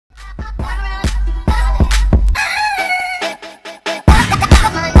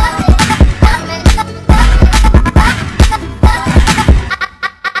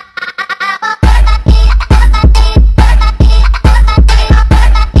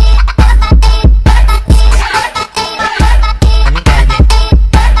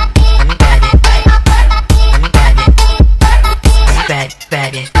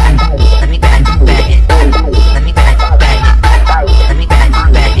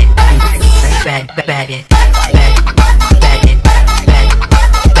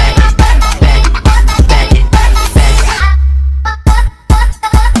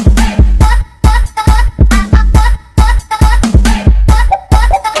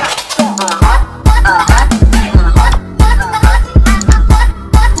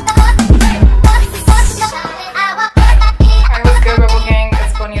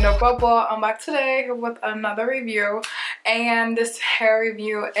back today with another review, and this hair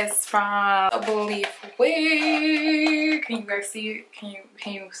review is from Doubleleafwig. Can you guys see? Can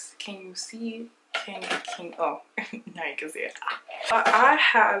you see? Oh, now you can see it. What I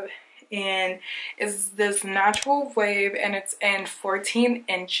have in is this natural wave, and it's in 14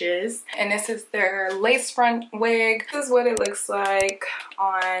 inches, and this is their lace front wig. This is what it looks like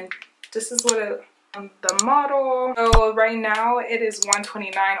on. This is what it. The model. So right now it is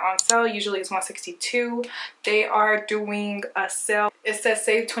 $129 on sale. Usually it's $162. They are doing a sale. It says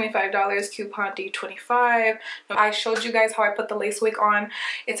save $25, coupon D25. I showed you guys how I put the lace wig on.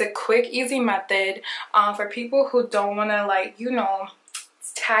 It's a quick, easy method for people who don't want to, like, you know,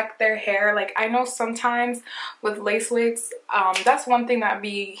 tack their hair. Like, I know sometimes with lace wigs, that's one thing that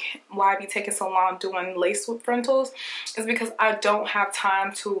why I be taking so long doing lace frontals, is because I don't have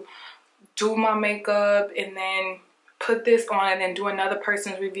time to do my makeup and then put this on and then do another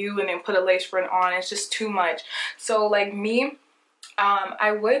person's review and then put a lace front on. It's just too much. So like me,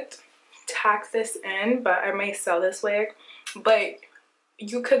 I would tack this in, but I may sell this wig. But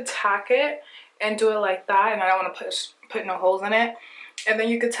you could tack it and do it like that, and I don't want to put no holes in it, and then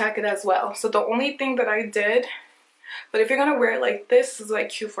you could tack it as well. So the only thing that I did, but if you're gonna wear it like this, is like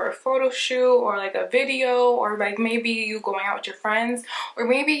cute for a photo shoot or like a video, or like maybe you going out with your friends, or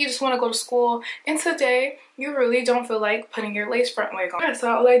maybe you just want to go to school and today you really don't feel like putting your lace front wig on.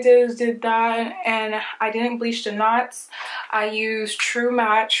 So all I did that, and I didn't bleach the knots. I used True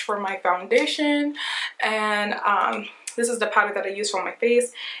Match for my foundation, and this is the powder that I use for my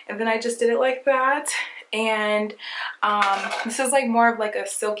face, and then I just did it like that. And this is like more of like a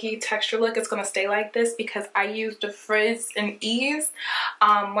silky texture look. It's gonna stay like this because I used the Frizz and Ease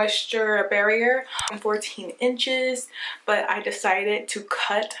moisture barrier in 14 inches, but I decided to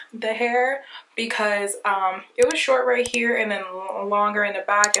cut the hair because it was short right here and then longer in the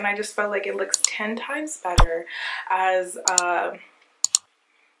back, and I just felt like it looks 10 times better as a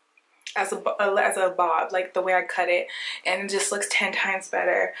bob, like the way I cut it, and it just looks 10 times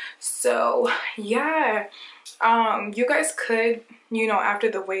better. So yeah, you guys could, you know,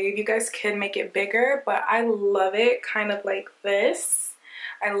 after the wave, you guys could make it bigger, but I love it kind of like this.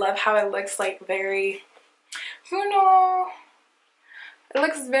 I love how it looks like very, you know, it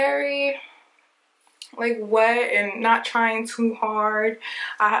looks very like wet and not trying too hard.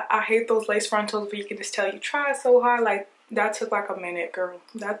 I hate those lace frontals where you can just tell you try so hard. Like, that took like a minute, girl.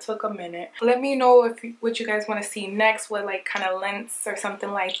 That took a minute. Let me know what you guys want to see next, what like kind of lengths or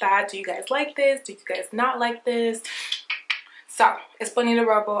something like that. Do you guys like this? Do you guys not like this? So it's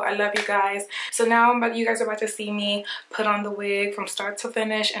Bonitarebel. I love you guys. So now you guys are about to see me put on the wig from start to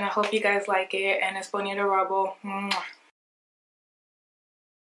finish, and I hope you guys like it. And it's Bonitarebel. Mwah.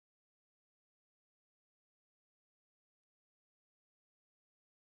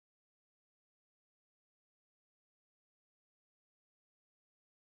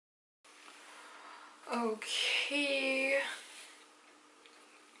 Okay,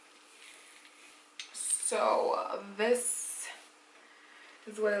 so this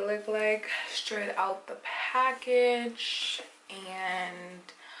is what it looked like straight out the package,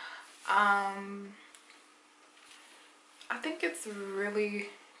 and I think it's really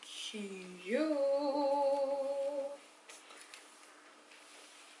cute.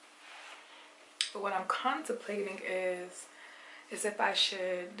 But what I'm contemplating is if I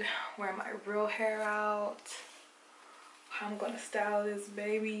should wear my real hair out, how I'm gonna style this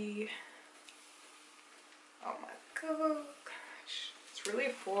baby. Oh my gosh, it's really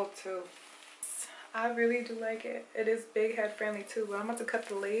full too. I really do like it. It is big head friendly too, but I'm about to cut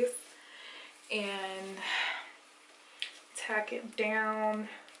the lace and tack it down.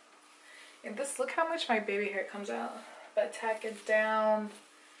 And this, look how much my baby hair comes out. But tack it down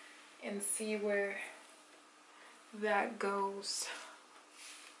and see where that goes.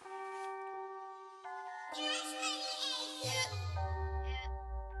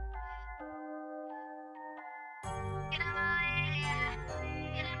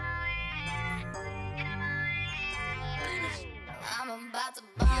 I'm about to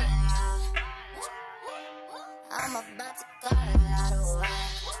ball it out. I'm about to cut it out of way.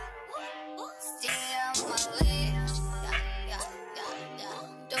 Still my lips.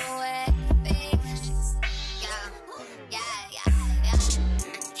 Do it big.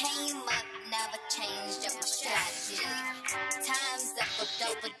 Came up, never changed up my strategy. Time's up for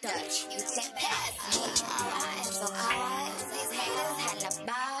double dutch. You can't pass me. I'm so alright. These haters had a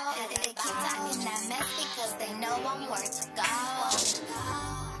ball. They keep talking that mess because they know I'm worth to go.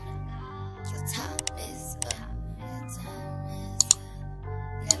 Your time is up. Your time is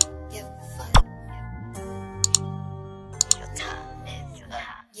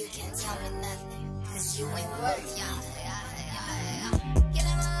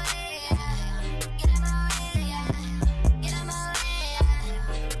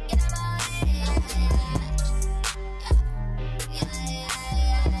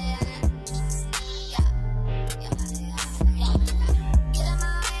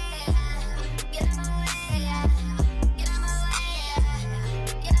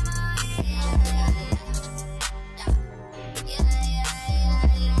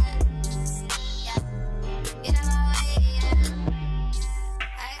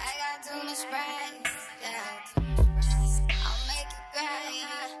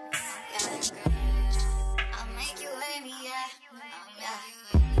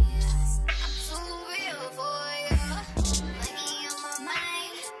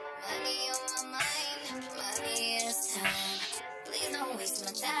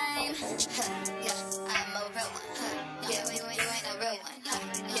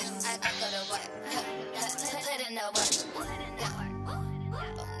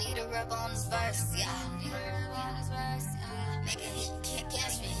Need a rub on this verse, yeah. Need a rub on this verse, yeah. Make it hit, you can't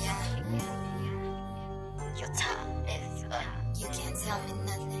catch me, yeah. Your time is up. You can't tell me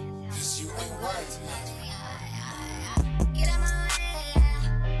nothing. Cause you ain't worth nothing. Get out my way, yeah.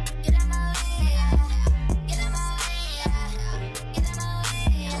 Get out my way, yeah. Get out my way, yeah. Get out my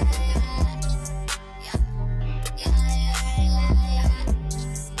way, yeah. Yeah. Yeah, yeah, yeah, yeah.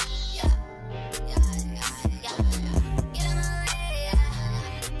 Yeah. Yeah, yeah, yeah. Get out my way, yeah.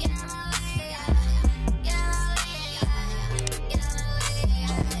 Get out my way, yeah. Get out my way, yeah. Get out my way,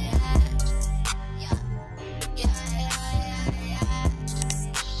 yeah. Yeah. Yeah, yeah, yeah,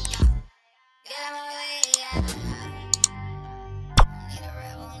 yeah. Get out my way, yeah. Don't need a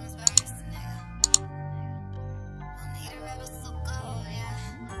rebel on this verse, nigga. Don't need a rebel so cold, yeah.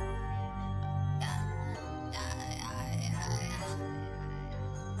 Yeah, yeah, yeah, yeah, yeah.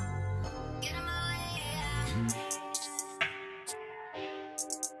 Get out my way, yeah.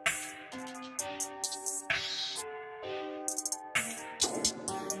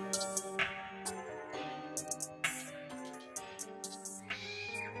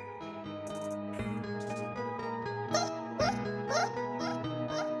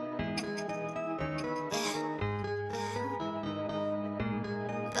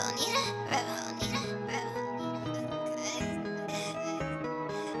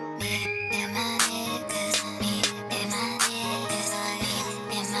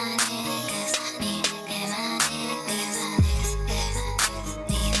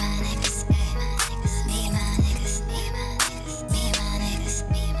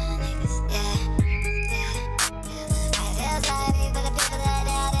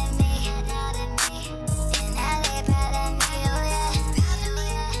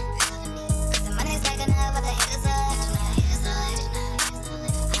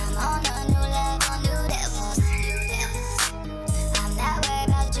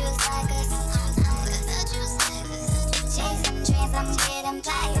 I'm getting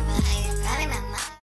tired.